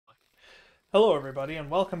Hello, everybody, and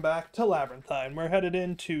welcome back to Labyrinthine. We're headed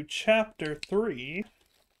into Chapter 3,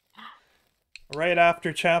 right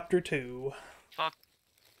after Chapter 2. Thought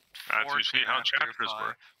That's usually how after chapters five.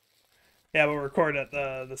 work. Yeah, but we're recording at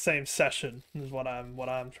the same session, is what I'm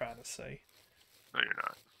trying to say. No,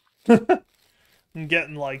 you're not. I'm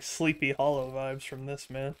getting, like, Sleepy Hollow vibes from this,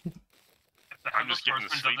 man. If the I'm just getting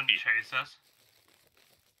Horseman doesn't sleepy. chase us,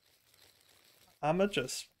 I'ma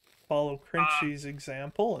just follow Chrinchy's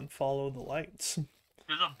example and follow the lights.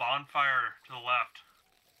 there's a bonfire to the left.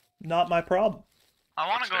 Not my problem. I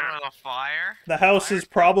want to go there? to the fire. The house Fire's is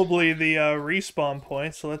probably the respawn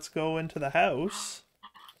point, so let's go into the house.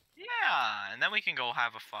 Yeah, and then we can go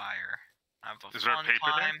have a fire. Have a Is there fun paper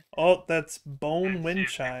there? time. Oh, that's bone Let's wind see if-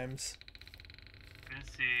 chimes. Didn't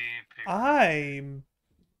see paper. I'm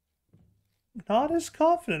not as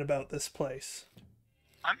confident about this place.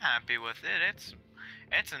 I'm happy with it.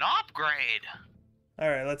 It's an upgrade.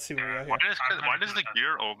 Alright, let's see what we got Why here. does the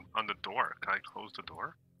gear on the door? Can I close the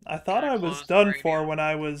door? I thought Can I I was close the done radio? for when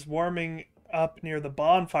I was warming up near the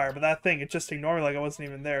bonfire, but that thing, it just ignored me like I wasn't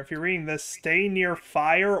even there. If you're reading this, stay near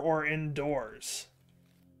fire or indoors.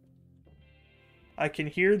 I can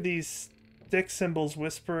hear these stick symbols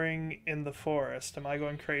whispering in the forest. Am I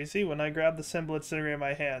going crazy? When I grab the symbol, it's sitting in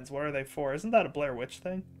my hands. What are they for? Isn't that a Blair Witch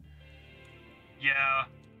thing? Yeah.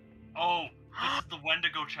 Oh, this is the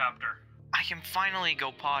Wendigo chapter. I can finally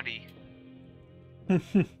go potty. Oh,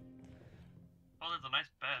 there's a nice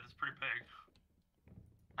bed. It's pretty big.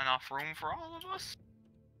 Enough room for all of us?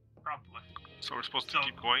 Probably. So we're supposed to So-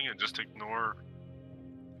 keep going and just ignore.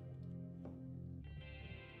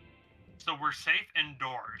 So we're safe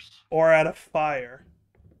indoors. Or at a fire.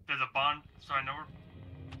 There's a so I know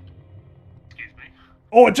we're... Excuse me.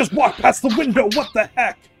 Oh, it just walked past the window! What the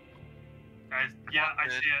heck? Guys, yeah, I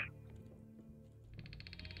see it.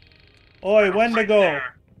 Oi, Right Wendigo!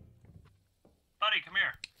 there. Buddy, come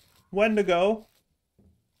here. Wendigo!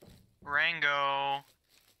 Rango.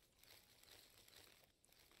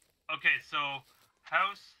 Okay, so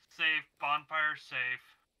house safe, bonfire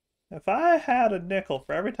safe. If I had a nickel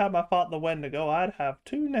for every time I fought the Wendigo, I'd have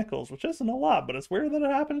 2 nickels, which isn't a lot, but it's weird that it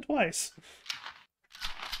happened twice.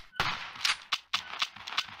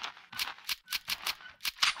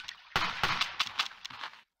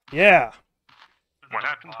 Yeah, There's What a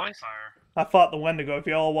happened twice? bonfire. I fought the Wendigo. If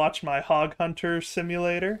y'all watched my Hog Hunter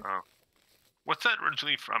simulator. What's that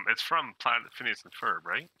originally from? It's from Planet Phineas and Ferb,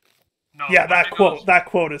 right? No, Yeah, Wendigo's- that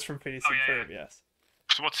quote is from Phineas Oh, and yeah, Ferb, yes.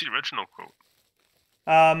 So what's the original quote?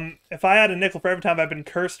 If I had a nickel for every time I've been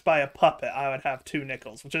cursed by a puppet, I would have 2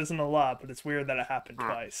 nickels, which isn't a lot, but it's weird that it happened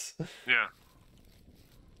twice. Yeah.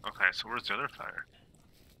 Okay, so where's the other fire?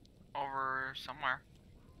 Over somewhere.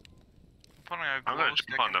 I'm putting a I'm glow gonna stick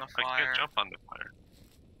jump on in the. the I fire. can't jump on the fire.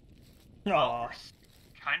 Aw.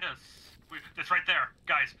 Kind of. It's right there,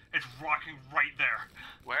 guys. It's rocking right there.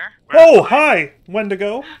 Where? Oh, hi,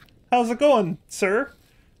 Wendigo. How's it going, sir?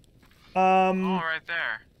 Oh, right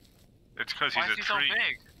there. It's because Why he's is a he so tree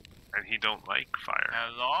big? and he don't like fire.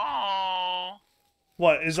 Hello.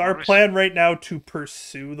 What, is our What is- plan right now to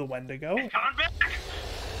pursue the Wendigo? He's coming back.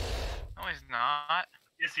 No, he's not.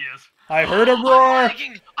 Yes, he is. I heard a I'm roar!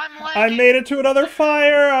 lagging. I'm I lagging. made it to another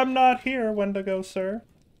fire! I'm not here, Wendigo, sir.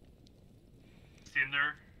 See him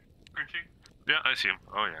there, Chrinchy? Yeah, I see him.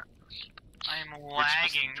 Oh yeah. I'm We're supposed to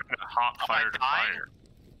lagging. try to hot Oh, I fire to died? fire.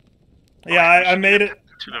 Yeah, Alright, we I should made get it.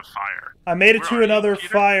 to the fire. I made it Where to are you, another Peter?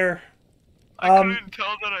 fire. I couldn't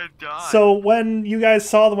tell that I died. So when you guys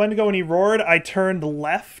saw the Wendigo and he roared, I turned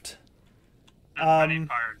left. There's many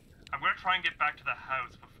fires. I'm gonna try and get back to the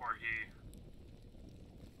house before he.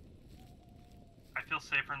 I feel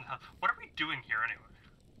safer in the house. What are we doing here anyway?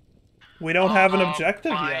 We don't have an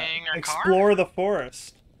objective buying yet. a car? Explore the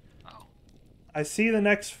forest. Oh. I see the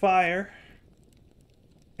next fire.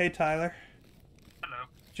 Hey, Tyler. Hello.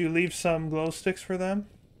 Did you leave some glow sticks for them?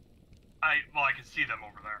 Well, I can see them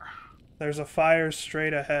over there. There's a fire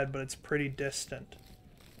straight ahead, but it's pretty distant.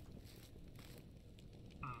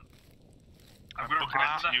 I'm I'm gonna looking run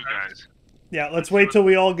at to the you house. guys. Yeah, let's wait till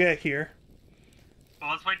we all get here.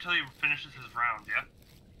 Well, let's wait till he finishes his round, yeah?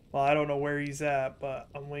 Well, I don't know where he's at, but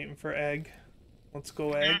I'm waiting for Egg. Let's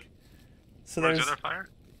go, Egg. So Where's there's the other fire?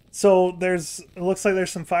 it looks like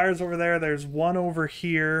there's some fires over there. There's one over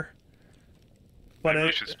here. But Maybe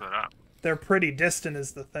we should split up. they're pretty distant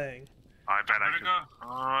is the thing. I bet I I'm can.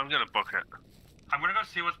 gonna I'm gonna book it. I'm gonna go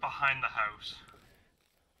see what's behind the house.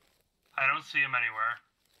 I don't see him anywhere.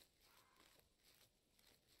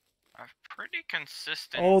 I'm pretty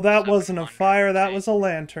consistent. Oh, that wasn't a 700 fire, that feet. was a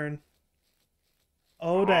lantern.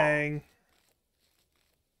 Oh, Oh. dang.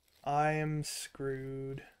 I am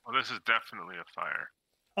screwed. Well, this is definitely a fire.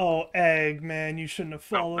 Oh, Egg, man, you shouldn't have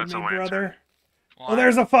No, followed that's a me, lantern. brother. What? Oh,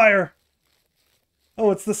 there's a fire!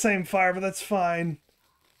 Oh, it's the same fire, but that's fine.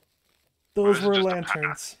 Those this is were just a path.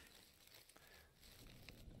 lanterns.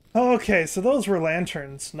 Okay, so those were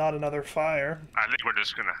lanterns, not another fire. I think we're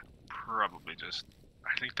just gonna probably just.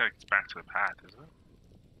 I think that's back to the path, isn't it?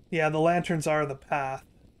 Yeah, the lanterns are the path.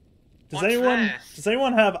 Does What's this? Does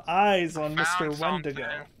anyone have eyes on I Mr. found Wendigo?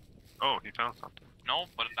 something. Oh, he found something. Nope,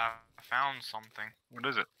 but I found something. What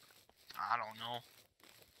is it? I don't know.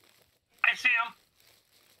 I see him.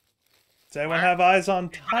 Does anyone Where? have eyes on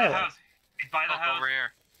He's by the Tyler? house. He's by the Look house. over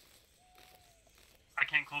here. I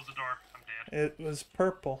can't close the door. I'm dead. It was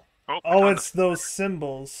purple. Oh, I Oh, found it's those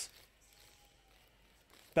symbols.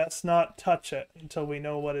 Best not touch it until we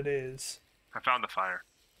know what it is. I found the fire.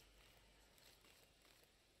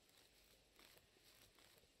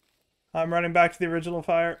 I'm running back to the original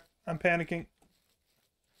fire. I'm panicking.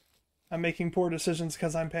 I'm making poor decisions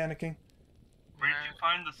because I'm panicking. Where did you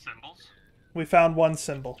find the symbols? We found one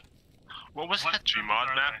symbol. What was What that symbols Gmod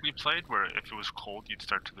are map they? we played where if it was cold you'd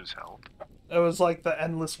start to lose health? It was like the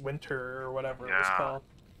Endless Winter or whatever it was Yeah. called.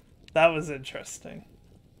 That was interesting.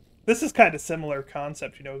 This is kind of similar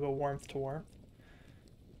concept, you know, go warmth to warmth.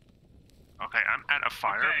 Okay, I'm at a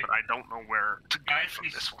fire, Okay. but I don't know where to go Guys, from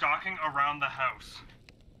he's this one. stalking around the house.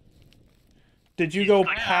 Did you He's go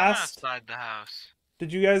like, Yeah, I'm past? outside the house.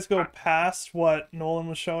 Did you guys go past what Nolan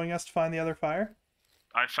was showing us to find the other fire?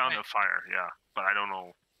 I found Wait. a fire, yeah, but I don't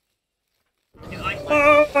know. He's like,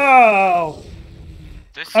 Oh!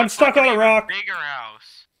 This I'm looks stuck like on an a even rock. Bigger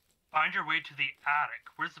house. find your way to the attic.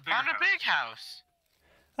 Where's the bigger Found a house? big house.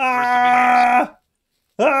 Ah!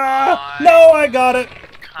 Ah! I- No, I got it.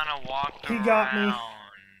 Kind of walked He around. got me.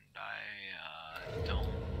 I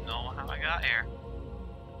don't know how I got here.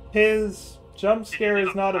 His jump scare leave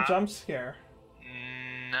is a not a path? jump scare.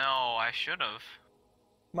 No, I should have.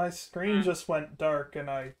 My screen just went dark and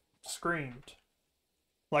I screamed.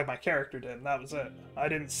 Like my character did, and that was it. I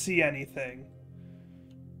didn't see anything.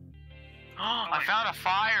 I found a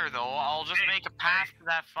fire though. I'll just make a path to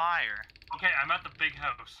that fire. Okay, I'm at the big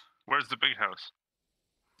house. Where's the big house?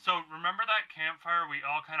 So remember that campfire we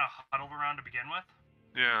all kind of huddled around to begin with?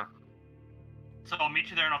 Yeah, So I'll meet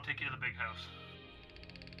you there and I'll take you to the big house.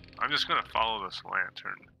 I'm just gonna follow this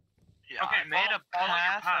lantern. Yeah, Okay, I made a follow your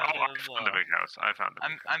path path. out Oh, I of. found the big house. I found the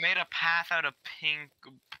big I house. made a path out of pink.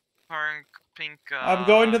 I'm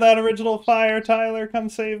going to that original fire, Tyler. Come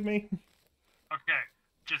save me. Okay,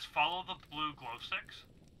 just follow the blue glow sticks.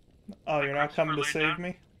 Oh, you're not coming to Christopher laid save down?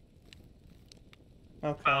 me?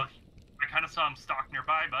 Okay. Well, I kind of saw him stalk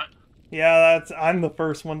nearby, but Yeah, I'm the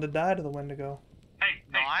first one to die to the Wendigo. hey,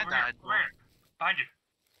 No, hey, I over here, died, over here. Behind you.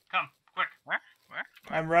 Come, quick. Where?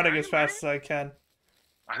 I'm running Are as you fast as I can.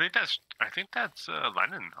 I think that's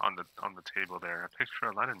Lenin on the table there. A picture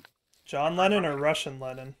of Lenin, John Lennon or Russian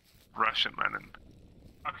Lennon? Russian Lenin.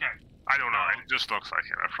 Okay, I don't know. It just looks like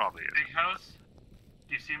him. It probably is. big house.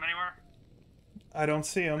 Do you see him anywhere? I don't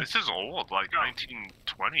see him. This is old, like Go.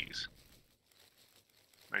 1920s,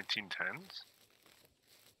 1910s.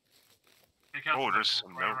 Big house Oh, is, there's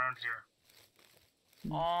like, some right notes. around here.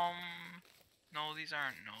 No, these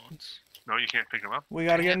aren't notes. No, you can't pick him up. We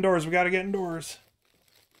gotta get indoors. We gotta get indoors.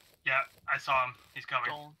 Yeah, I saw him. He's coming.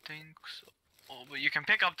 Don't think so. Oh, but you can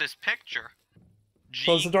pick up this picture. G.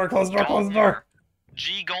 Close the door. Close the door. Close the door.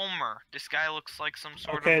 G. Gomer. This guy looks like some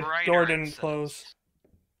sort Okay, of writer. door it didn't says. close.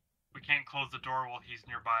 We can't close the door while he's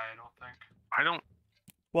nearby, I don't think. I don't.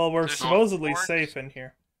 Well, we're There's no supposedly forks. safe in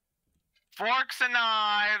here. Forks and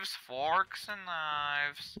knives. Forks and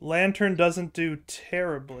knives. Lantern doesn't do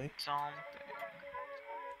terribly. Something.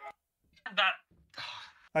 That.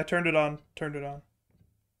 I turned it on. Turned it on.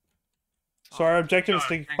 So our objective is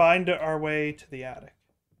to find our way to the attic.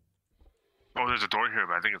 Oh, there's a door here,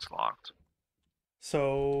 but I think it's locked.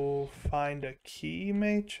 So find a key,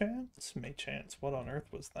 may chance? May chance. What on earth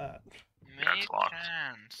was that? Yeah, it's Make locked.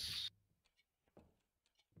 chance.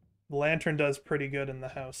 The lantern does pretty good in the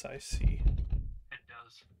house, I see. It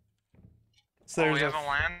does. So Oh, there's we have a a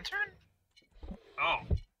lantern? Oh,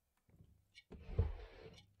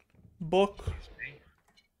 book. excuse me.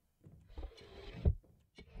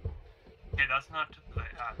 Okay, that's not to the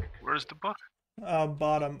attic. Where's the book?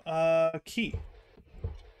 Bottom. Key.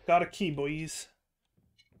 Got a key, boys.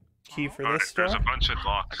 Key for Alright, this there's door. a bunch of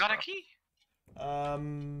locked I got a stuff. key.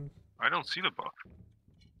 I don't see the book.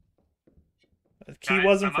 The key Guys,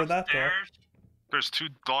 wasn't I'm for that door. upstairs. There's 2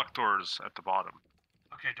 locked doors at the bottom.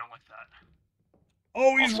 Okay, don't like that.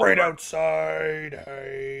 Oh, he's Also, right where- outside.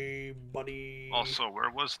 Hey, buddy. Also, where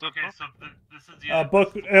was the Okay, book? so this is the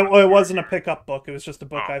Book. It wasn't a pickup book. It was just a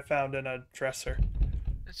book Oh. I found in a dresser.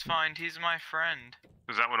 It's fine. He's my friend.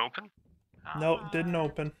 Is that one open? Nope, didn't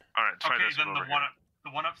open. All right, try Okay, this then one the over one here.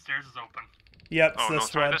 the one upstairs is open. Yep, Oh it's no, this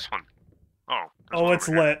try one. this one. Oh. there's Oh, one it's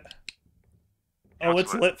over here. lit. Oh,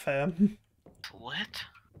 What's it's lit, fam. Lit?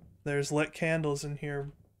 There's lit candles in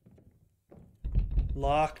here.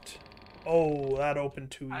 Locked. Oh, that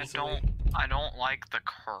opened too easily. I don't like the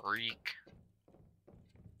creak.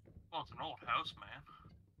 Well, it's an old house,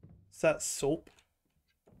 man. Is that soap?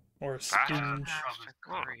 Or a That- sponge? That's the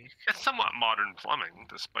Oh, creak. it's somewhat modern plumbing,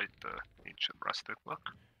 despite the ancient rustic look.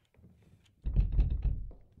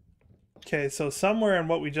 Okay, so somewhere in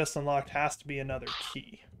what we just unlocked has to be another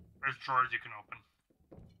key. There's drawers you can open.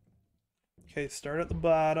 Okay, start at the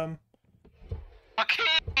bottom.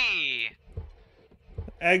 Okay!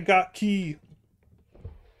 Egg got key.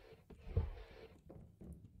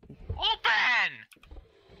 Open!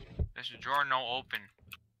 There's a drawer, no open.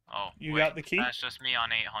 Oh, You wait, got the key? That's just me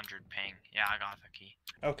on 800 ping. Yeah, I got the key.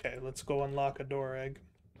 Okay, let's go unlock a door, Egg.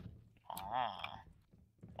 Oh.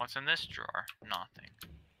 What's in this drawer? Nothing.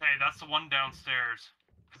 Hey, that's the one downstairs.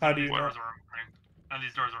 How None of do you these know? doors are opening. None of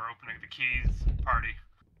these doors are opening. The keys party.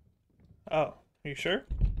 Oh, you sure?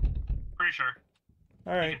 Pretty sure.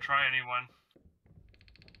 You Alright. can try anyone.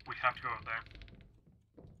 We have to go out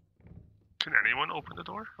there. Can anyone open the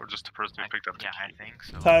door, or just the person who picked up the Yeah, key? I think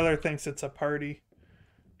so. Tyler thinks it's a party.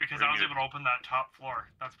 Because Bring I was it. able to open that top floor.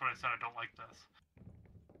 That's what I said. I don't like this.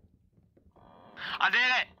 I did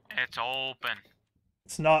it! It's open.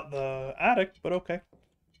 It's not the attic, but okay.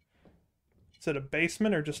 Is it a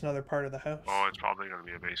basement or just another part of the house? Oh, it's probably going to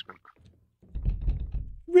be a basement.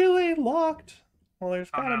 Really? Locked? Well, there's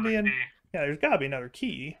Found gotta be another an... key. Yeah, there's gotta be another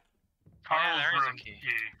key. Yeah, there is a room key.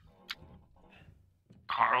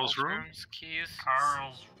 Carl's room? Room's keys?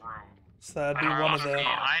 Carl's room. So that'd be one of the...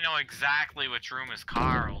 I know exactly which room is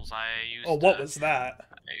Carl's. I used Oh, what was that?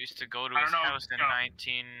 I used to go to I his don't know, house in go.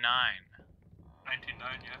 1909.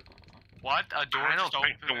 1909, yeah. What? A door I don't just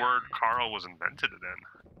think opened? the word Carl was invented then.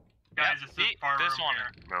 Guys, Yep, it's this see, bar this room one.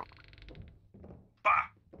 here. No.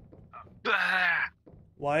 Bah!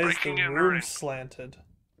 Why is Breaking the and room entering. slanted?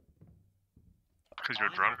 Because you're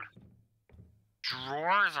All drunk.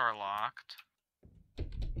 Drawers are locked.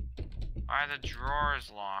 Why are the drawers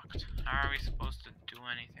locked? How are we supposed to do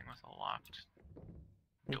anything with a locked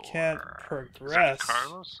We door? can't Is that progress.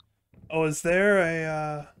 Carlos? Oh, is there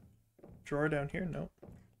a drawer down here? Nope.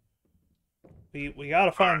 We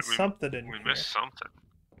gotta find Alright, something in We here. missed something.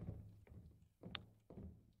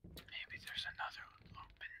 Maybe there's another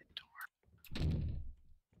open door.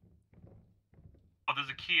 Oh, there's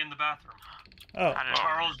a key in the bathroom. Oh, How did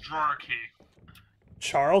Charles' drawer key.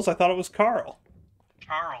 Charles? I thought it was Carl.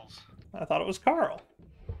 Charles. I thought it was Carl.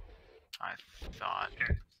 I thought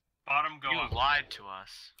Okay. Bottom go you up. lied to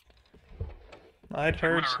us. I'd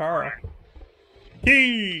heard We're Carl. recording.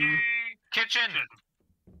 Key! Key. Kitchen!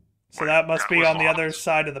 So that must That be was on the other locked.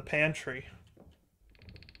 side of the pantry.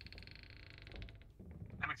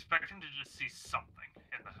 I'm expecting to just see something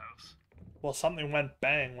in the house. Well, something went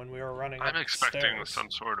bang when we were running up I'm the expecting stairs. some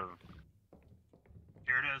sort of.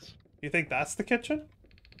 Here it is. You think that's the kitchen?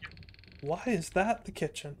 Why is that the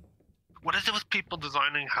kitchen? What is it with people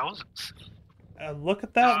designing houses? And look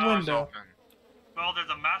at that Doors window. open. Well, there's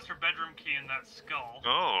a master bedroom key in that skull.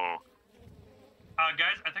 Oh,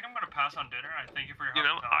 Guys, I think I'm gonna pass on dinner. I thank you for your you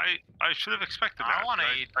know, hospitality. I should have expected I that. wanna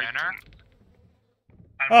but eat I dinner. didn't.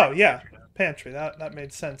 I'm Oh, gonna yeah. get you now. Pantry. That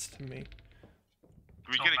made sense to me. Do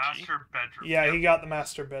we So get a key? master bedroom. Yeah, Yep. he got the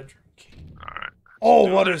master bedroom key. Alright. Oh,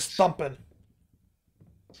 do what this. is thumping?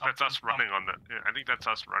 That's us Something running on the. Yeah, I think that's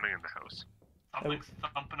us running in the house. Something's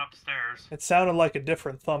thumping upstairs. It sounded like a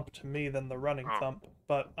different thump to me than the running Oh. thump,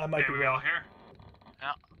 but I might Okay, be we all wrong. here?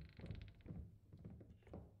 Yeah.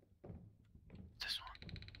 This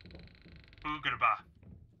one. Boogadaba.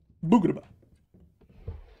 Boogadaba.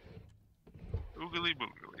 Oogly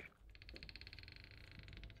boogly.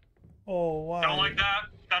 Oh, why? Don't like that?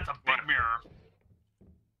 That's a big What? mirror.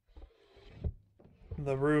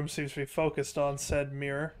 The room seems to be focused on said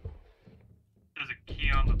mirror. There's a key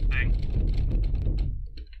on the thing.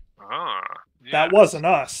 Ah. That yes. wasn't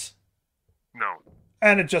us. No.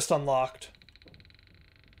 And it just unlocked.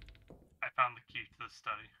 I found the key to the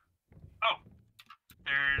study. Oh!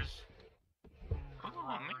 There's... Oh,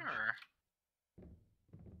 a mirror.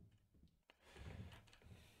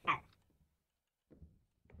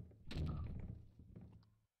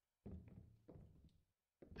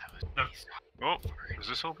 That was No. nice. Oh, is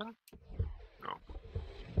this open? No.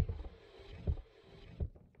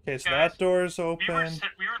 Okay, so Guys, that door's We were, open.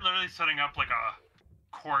 we were literally setting up like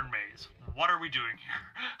a corn maze. What are we doing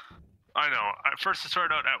here? I know. At first, I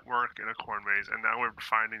started out at work in a corn maze, and now we're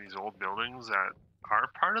finding these old buildings that are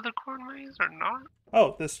part of the corn maze or not?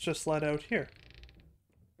 Oh, this just led out here.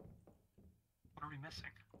 What are we missing?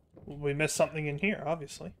 We missed something in here,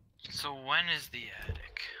 obviously. So when is the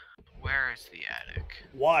attic? Where is the attic?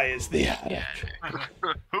 Why is the The attic? attic.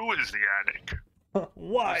 Who is the addict?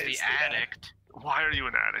 Why Who's is the addict? Why are you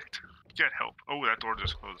an addict? Get help. Oh, that door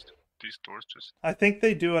just closed. These doors just... I think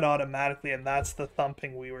they do it automatically, and that's the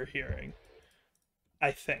thumping we were hearing.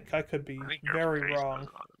 I think. I could be I think your very face wrong. does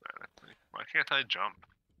it automatically. Why can't I jump?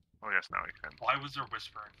 Oh, yes, now I can. Why was there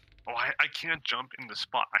whispering? Oh, I can't jump in the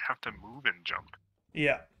spot. I have to move and jump.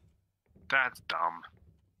 Yeah. That's dumb.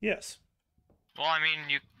 Yes. Well, I mean,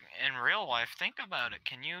 you in real life, think about it.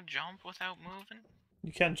 Can you jump without moving?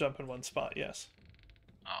 You can jump in one spot, yes.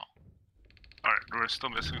 Oh. Alright, we're still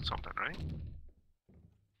missing something, right?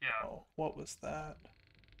 Yeah. Oh, what was that?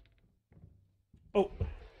 Oh.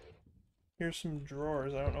 Here's some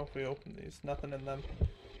drawers. I don't know if we opened these. Nothing in them.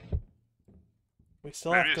 We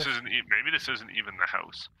still Maybe have this to... isn't maybe this isn't even the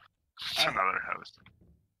house. It's another house.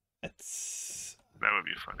 It's... That would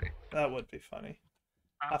be funny. That would be funny.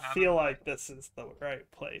 I don't have feel it. like this is the right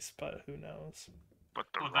place, but who knows? But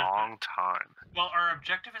the Well, there's- wrong time. Well, our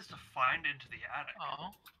objective is to find into the attic. Oh.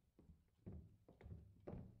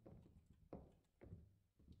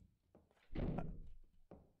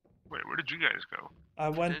 Wait, where did you guys go? I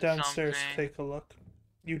went did downstairs to something. take a look.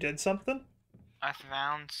 You did something? I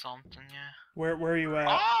found something, yeah. Where are you at?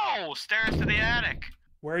 Oh! Stairs to the attic!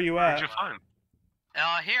 Where are you Where'd at? you find?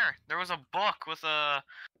 Here. There was a book with a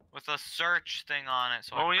search thing on it,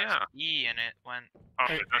 so Oh, I pressed yeah. E and it went...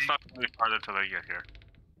 Okay, that's not really farther till I get here.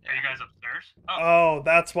 Are you guys upstairs? Oh, Oh,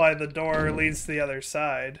 that's why the door leads to the other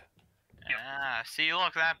side. Ah, see,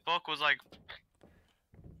 look, that book was like...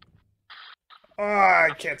 Oh, I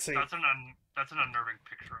can't see. that's an unnerving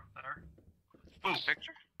picture up there. Ooh,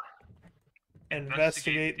 Picture?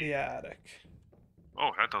 Investigate the attic.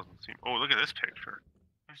 Oh, that doesn't seem... Oh, look at this picture.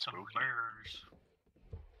 there's some Spooky. layers.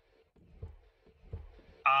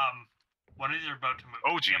 One of these are about to move.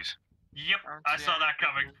 Oh, jeez. Yep, I saw that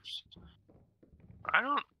coming. I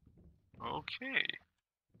don't... Okay.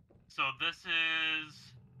 So this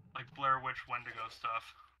is like Blair Witch Wendigo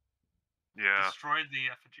stuff. Yeah. Destroyed the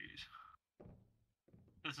effigies.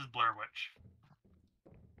 This is Blair Witch.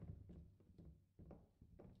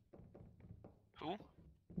 Who?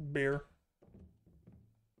 Beer.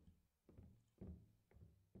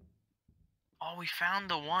 Oh, we found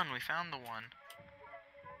the one. We found the one.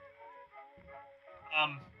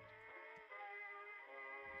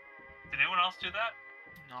 Did anyone else do that?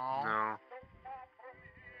 No. No.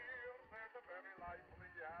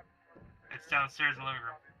 It's downstairs in the living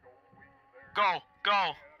room. Go!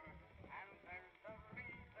 Go!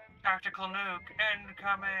 Tactical nuke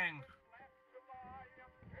incoming.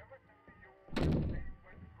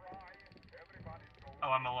 Oh,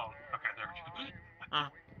 I'm alone. Okay, there we go. Huh.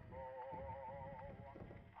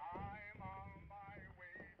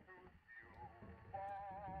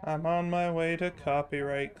 I'm on my way to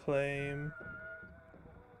copyright claim.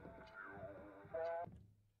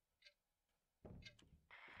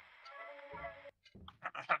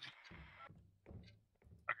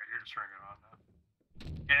 Okay, you're just turning it on now.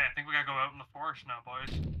 Yeah, I think we gotta go out in the forest now,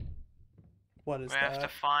 boys. What is We have to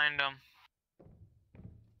that? find them.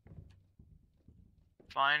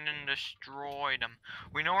 Find and destroy them.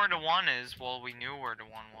 We know where the one is. Well, we knew where the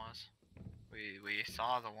one was. We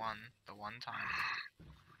saw the one time.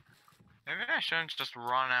 Maybe I shouldn't just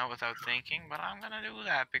run out without thinking, but I'm gonna do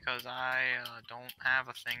that because I don't have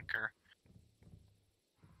a thinker.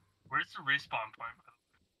 Where's the respawn point?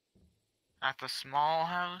 At the small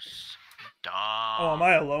house? Duh. Oh, am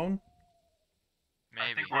I alone?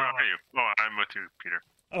 Maybe. think Where are you? Oh, I'm with you, Peter.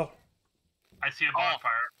 Oh, I see a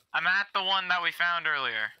bonfire. I'm at the one that we found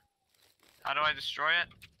earlier. How do I destroy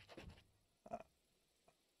it?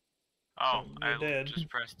 Oh, you I did. just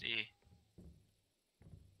pressed E.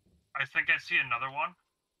 I think I see another one.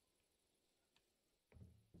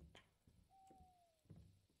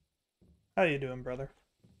 how you doing, brother?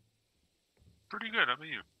 Pretty good. How about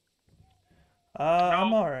you? I'm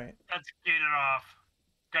No. alright. That's gated off.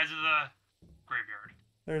 Guys are the graveyard.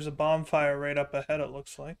 There's a bonfire right up ahead, it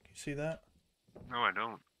looks like. You see that? No, I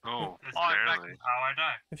don't. Oh, This Oh, I'm is back. barely. how I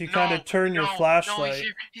die. If you kind of turn your No, flashlight... he's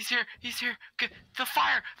here. He's here. He's here. The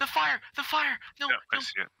fire. The fire. The fire. No. Yeah, I no.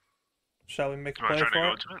 see it. Shall we make a You want play to try to for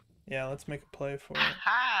go it? to it? Yeah, let's make a play for it.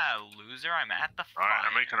 Ha, loser! I'm at the fire. Alright,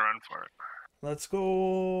 I'm making a run for it. Let's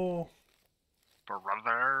go.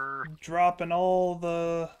 Brother. Dropping all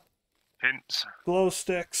the Hints. glow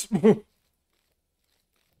sticks.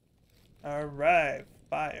 Alright,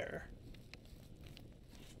 fire.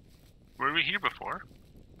 Were we here before?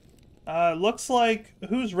 Looks like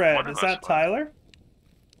who's red? One of Is us that was. Tyler?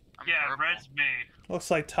 I'm Yeah, purple. red's me.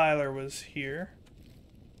 Looks like Tyler was here.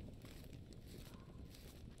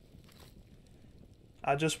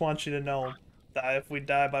 I just want you to know that if we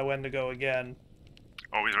die by Wendigo again,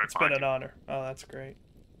 Always right it's been behind an you. honor. Oh, that's great.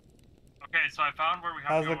 Okay, so I found where we have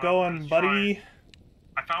How's to go it after we going, destroy... buddy?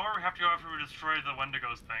 I found where we have to go after we destroy the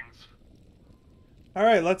Wendigo's things.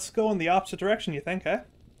 Alright, let's go in the opposite direction, you think, eh?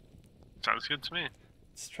 Sounds good to me.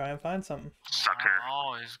 Let's try and find something. Sucker.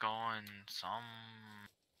 Always going some.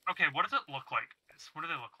 Okay, what does it look like? What do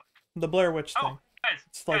they look like? The Blair Witch thing. Oh, guys,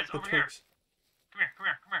 It's like guys, the over here. twigs. Come here, come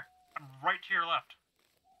here, come here. I'm right to your left.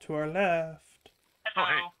 To our left. Hello.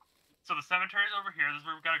 Oh, hey. So the cemetery's over here. This is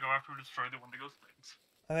where we gotta go after we destroy the Wendigo's things.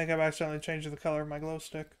 I think I've accidentally changed the color of my glow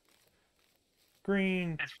stick.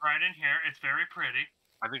 Green. It's right in here. It's very pretty.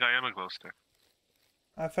 I think I am a glow stick.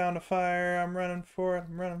 I found a fire. I'm running for it.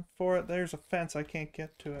 I'm running for it. There's a fence. I can't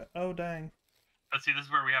get to it. Oh, dang. Let's see, this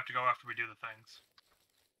is where we have to go after we do the things.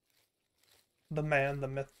 The man, the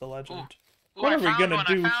myth, the legend. Ooh, What I are we found gonna one,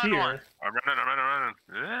 do I found here? One. I'm running.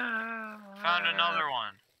 Yeah. Found another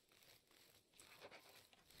one.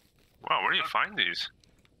 Wow, where do you find these?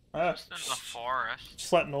 Ah, Just in the forest.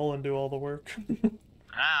 just let Nolan do all the work.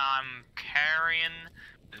 I'm carrying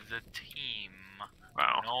the team.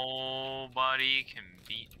 Wow. Nobody can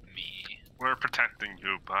beat me. We're protecting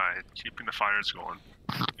you by keeping the fires going.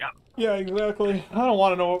 Yeah, exactly. I don't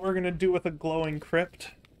want to know what we're gonna do with a glowing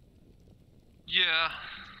crypt. Yeah.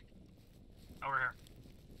 Over here.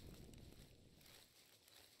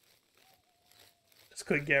 This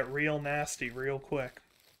could get real nasty real quick.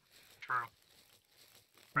 True.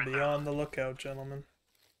 Right Be there. on the lookout, gentlemen.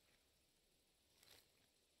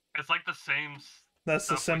 It's like the same... That's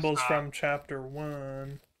the stuff we symbols saw. from chapter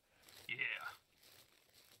 1. Yeah.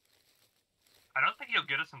 I don't think he'll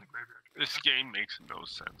get us in the graveyard. This game makes no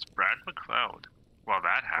sense. Brad McLeod. Well,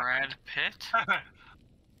 that happened. Brad Pitt?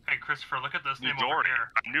 Hey, Christopher, look at this name over Midori.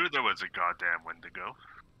 here. I knew there was a goddamn Wendigo.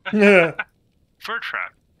 Yeah. Fur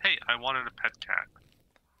trap. Hey, I wanted a pet cat.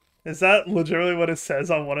 Is that literally what it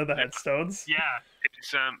says on one of the Yeah. headstones? Yeah.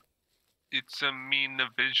 It's a mean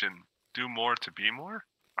vision. Do more to be more?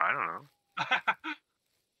 I don't know.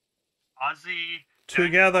 Ozzy...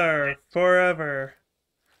 Together, forever.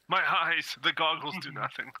 My eyes, the goggles do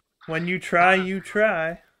nothing. When you try, you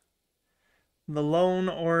try. The lone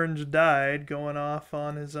orange died going off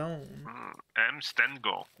on his own. M.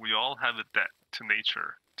 Stengel. We all have a debt to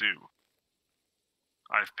nature. Do.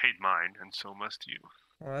 I've paid mine, and so must you.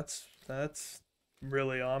 Well, that's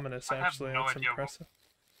really ominous, I have actually. no That's idea what- impressive.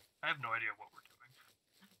 I have no idea what we're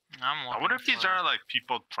doing. I'm looking I wonder if these for- are like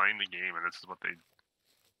people playing the game, and this is what they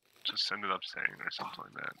just ended up saying, or something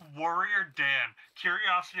like that. Warrior Dan.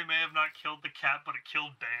 Curiosity may have not killed the cat, but it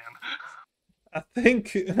killed Dan. I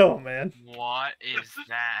think... Oh, man. What is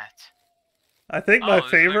that? I think Oh, my this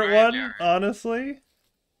is the favorite one, graveyard. honestly,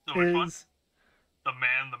 So which one? is... The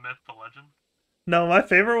man, the myth, the legend? No, my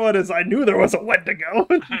favorite one is I knew there was a Wendigo.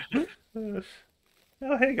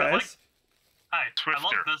 Oh, hey, guys. Hi, I love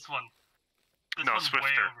Swifter. this one. This No, one's way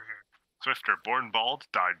Swifter. over Swifter, born bald,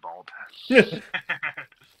 died bald. here.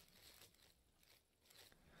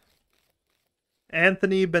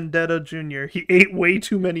 Anthony Vendetta Jr. He ate way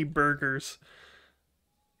too many burgers.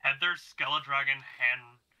 Heather, Skeledragon,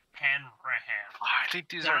 Hanrahan. I think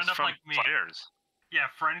these Don't are end up from like me. players. Yeah,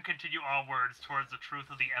 friend, continue onwards towards the truth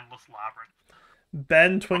of the endless labyrinth.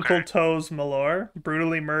 Ben Twinkle Okay. Toes Malore,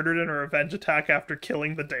 brutally murdered in a revenge attack after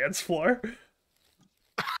killing the dance floor.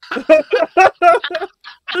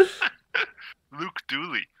 Luke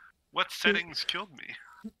Dooley. What settings killed me?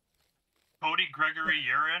 Cody Gregory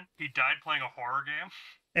Urin, he died playing a horror game.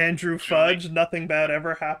 Andrew Fudge, nothing bad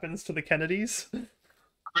ever happens to the Kennedys.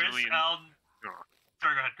 Chris Julian- L. Oh.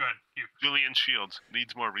 Sorry, go ahead. You. Julian Shields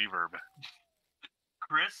needs more reverb.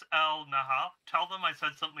 Chris L. Nahal, tell them I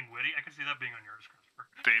said something witty. I can see that being on yours, Christopher.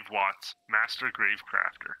 Dave Watts, Master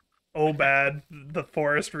Gravecrafter. Oh, bad. The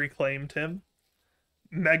forest reclaimed him.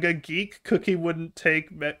 Mega Geek, Cookie wouldn't take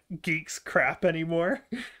Geek's crap anymore.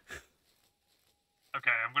 Okay,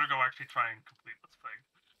 I'm gonna go actually try and complete this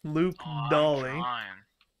thing. Luke Oh, I'm Dolly. trying.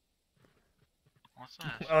 What's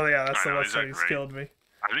this? Oh yeah, that's I the know, one these are that he's great. killed me.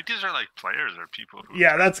 I think these are like players or people who.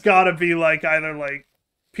 Yeah, that's gotta be like either like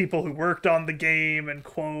people who worked on the game and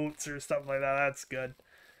quotes or stuff like that. That's good.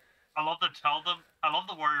 I love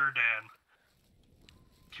the Warrior Dan.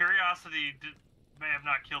 Curiosity may have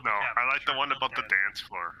not killed No, the cat. I but like the sure one killed about the Dan. dance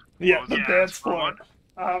floor. Yeah, What was the Yeah, dance dance floor.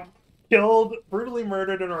 one? Killed, brutally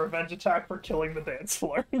murdered in a revenge attack for killing the dance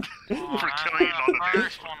floor. Oh, For that's killing it what on the the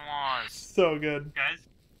dance first one was. So good. Guys,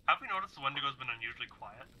 have we noticed the Wendigo's been unusually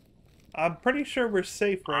quiet? I'm pretty sure we're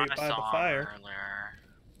safe right I by the saw him fire. earlier.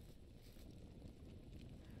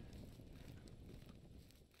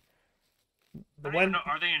 The I don't even know,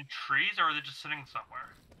 are they in trees or are they just sitting somewhere?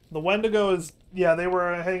 The Wendigo is, yeah, they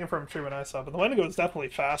were hanging from a tree when I saw it, but the Wendigo is definitely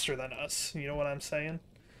faster than us. You know what I'm saying?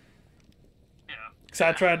 Yeah. Because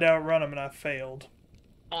I tried to outrun him and I failed.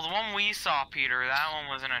 Well, the one we saw, Peter, that one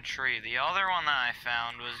was in a tree. The other one that I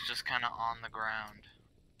found was just kind of on the ground.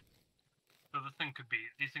 So these things could be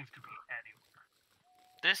anywhere.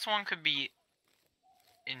 This one could be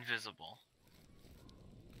invisible.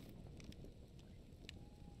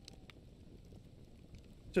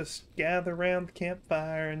 Just gather around the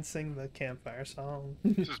campfire and sing the campfire song.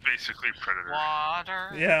 This is basically Predator.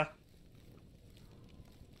 Water. Yeah.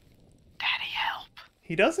 Daddy, help.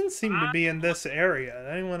 He doesn't seem to be in this area.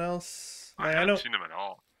 Anyone else? I Like, haven't seen him at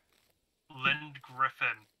all. Lind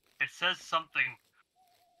Griffin. It says something.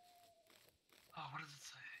 Oh, what does it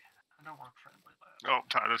say? I know we're friendly. Oh,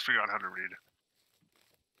 Ty, let's figure out how to read.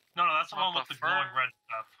 No, that's the Not one with the the glowing red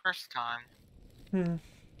stuff. First time.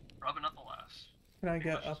 Probably not the last. Can I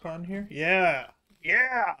get up on here? Yeah.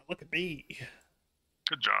 Yeah. Look at me.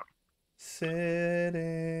 Good job.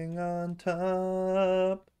 Sitting on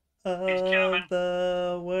top of coming.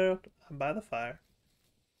 the world. I'm by the fire.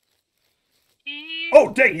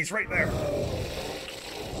 Oh, dang, he's right there.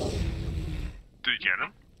 Did you get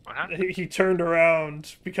him? What happened? He turned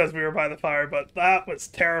around because we were by the fire, but that was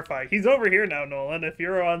terrifying. He's over here now, Nolan. If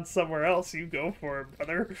you're on somewhere else, you go for it,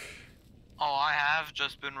 brother. Oh, I have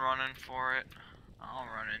just been running for it. I'll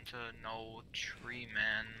run into no tree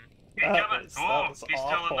man. He's That coming. was He's still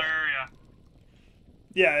awful. in the area.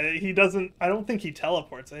 Yeah, he doesn't... I don't think he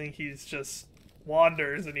teleports. I think he's just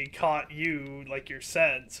wanders and he caught you, like your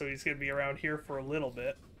scent, so he's going to be around here for a little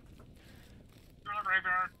bit. Through the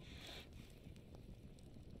graveyard.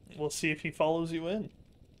 We'll see if he follows you in.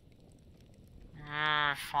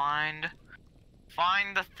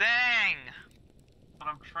 Find the thing! What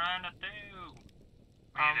I'm trying to do.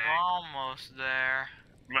 I'm almost there.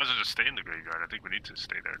 We might as well just stay in the graveyard. I think we need to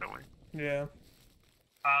stay there, don't we? Yeah.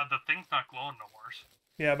 The thing's not glowing no more.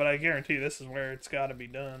 Yeah, but I guarantee this is where it's got to be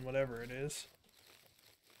done, whatever it is.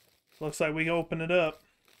 Looks like we open it up.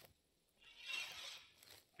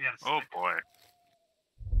 Oh boy.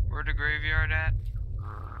 Where the graveyard at?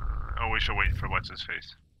 Oh, we should wait for what's his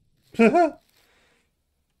face.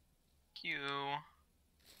 You.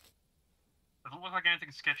 Doesn't look like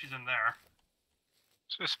anything sketchy's in there.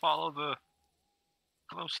 Just follow the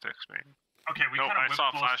glow sticks, man. Okay, we No, kind of I whipped saw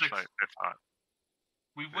a glow flashlight. sticks. I thought.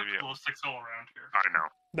 We whipped Maybe it glow was- sticks all around here. I know.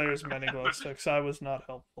 There's many glow sticks. I was not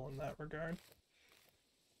helpful in that regard.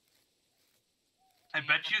 I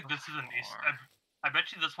bet you this is an Easter. I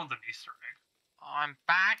bet you this one's an Easter egg. I'm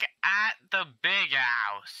back at the big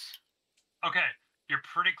house. Okay, you're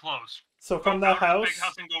pretty close. So from Go the to the house, big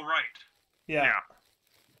house and go right. yeah,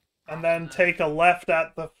 and then take a left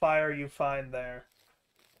at the fire you find there,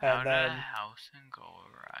 Out and of then the house and go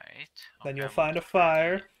right. then Okay, you'll I'm find a looking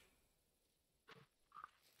fire. at it.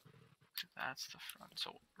 That's the front.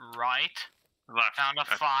 So right. Left. Found a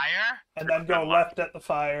fire. And then go Then left at the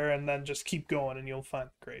fire, and then just keep going, and you'll find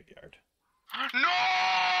the graveyard.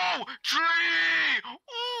 No! Tree!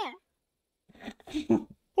 Ooh!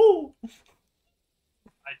 Ooh!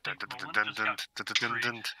 I Dun, think dun, Roland dun, just dun, got dun, dun, treed.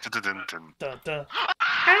 dun, dun, dun, dun. Dun, dun.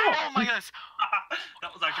 Oh my goodness!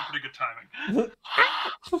 That was actually pretty good timing.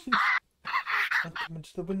 I'm coming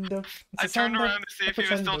to the window. I It's a turned samba, around to see if he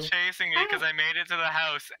was still crescendo. chasing me because I made it to the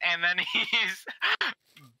house, and then he's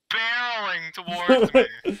barreling towards me.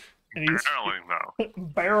 And he's Barreling, though.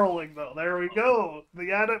 barreling, though. There we go.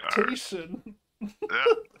 The adaptation. Yeah.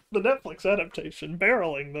 The Netflix adaptation.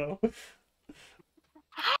 Barreling, though.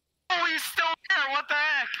 Oh, he's still there! What the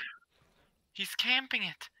heck? He's camping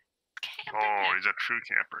it. Camping Oh, it. he's a true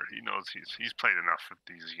camper. He knows he's played enough with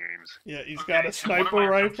these games. Yeah, he's Okay, got a and one of sniper my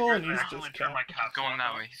rifle, jumpscares and he's accidentally just turned my camping. caps He's going lock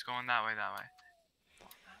that off. way. He's going that way. That way.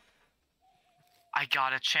 I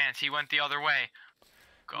got a chance. He went the other way.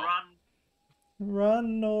 Go. Run.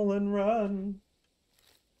 Run, Nolan, run.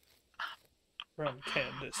 Run,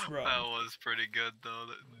 Candace, That run. was pretty good though,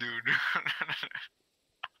 dude.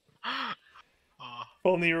 Oh. If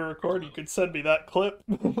only you were recording, you could send me that clip.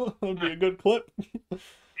 That'd be a good clip.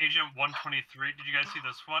 Agent 123. Did you guys see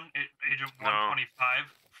this one? Agent No. 125.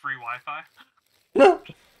 Free Wi-Fi.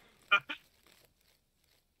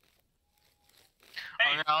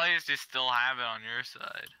 Hey. Well, at least you still have it on your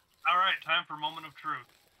side. All right, time for moment of truth.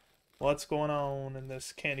 What's going on in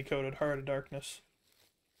this candy-coated heart of darkness?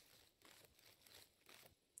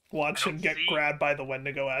 Watch I him don't get see- grabbed by the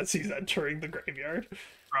Wendigo as he's entering the graveyard.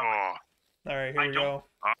 Probably. Oh, Alright, here I we don't- go.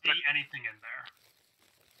 See anything in there?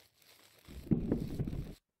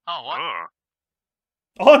 Oh,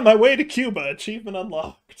 what? On my way to Cuba, achievement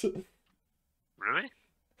unlocked. Really?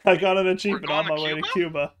 I got an achievement going on my to way to Cuba?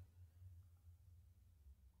 Cuba.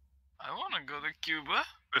 I want to go to Cuba.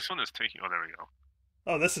 This one is taking. Oh, there we go.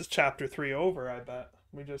 Oh, this is chapter 3 over, I bet.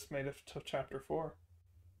 We just made it to chapter 4.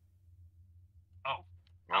 Oh.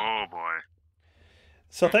 Oh boy.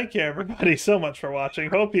 So thank you everybody so much for watching.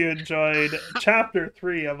 Hope you enjoyed chapter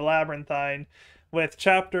 3 of Labyrinthine, with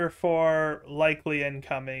chapter 4 likely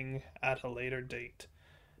incoming at a later date.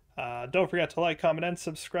 Don't forget to like, comment, and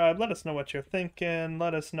subscribe. Let us know what you're thinking.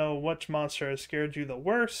 Let us know which monster has scared you the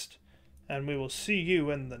worst. And we will see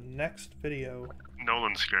you in the next video.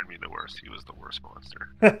 Nolan scared me the worst. He was the worst monster.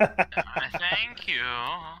 Thank you.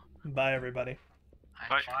 Bye, everybody. I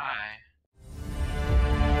Bye. try.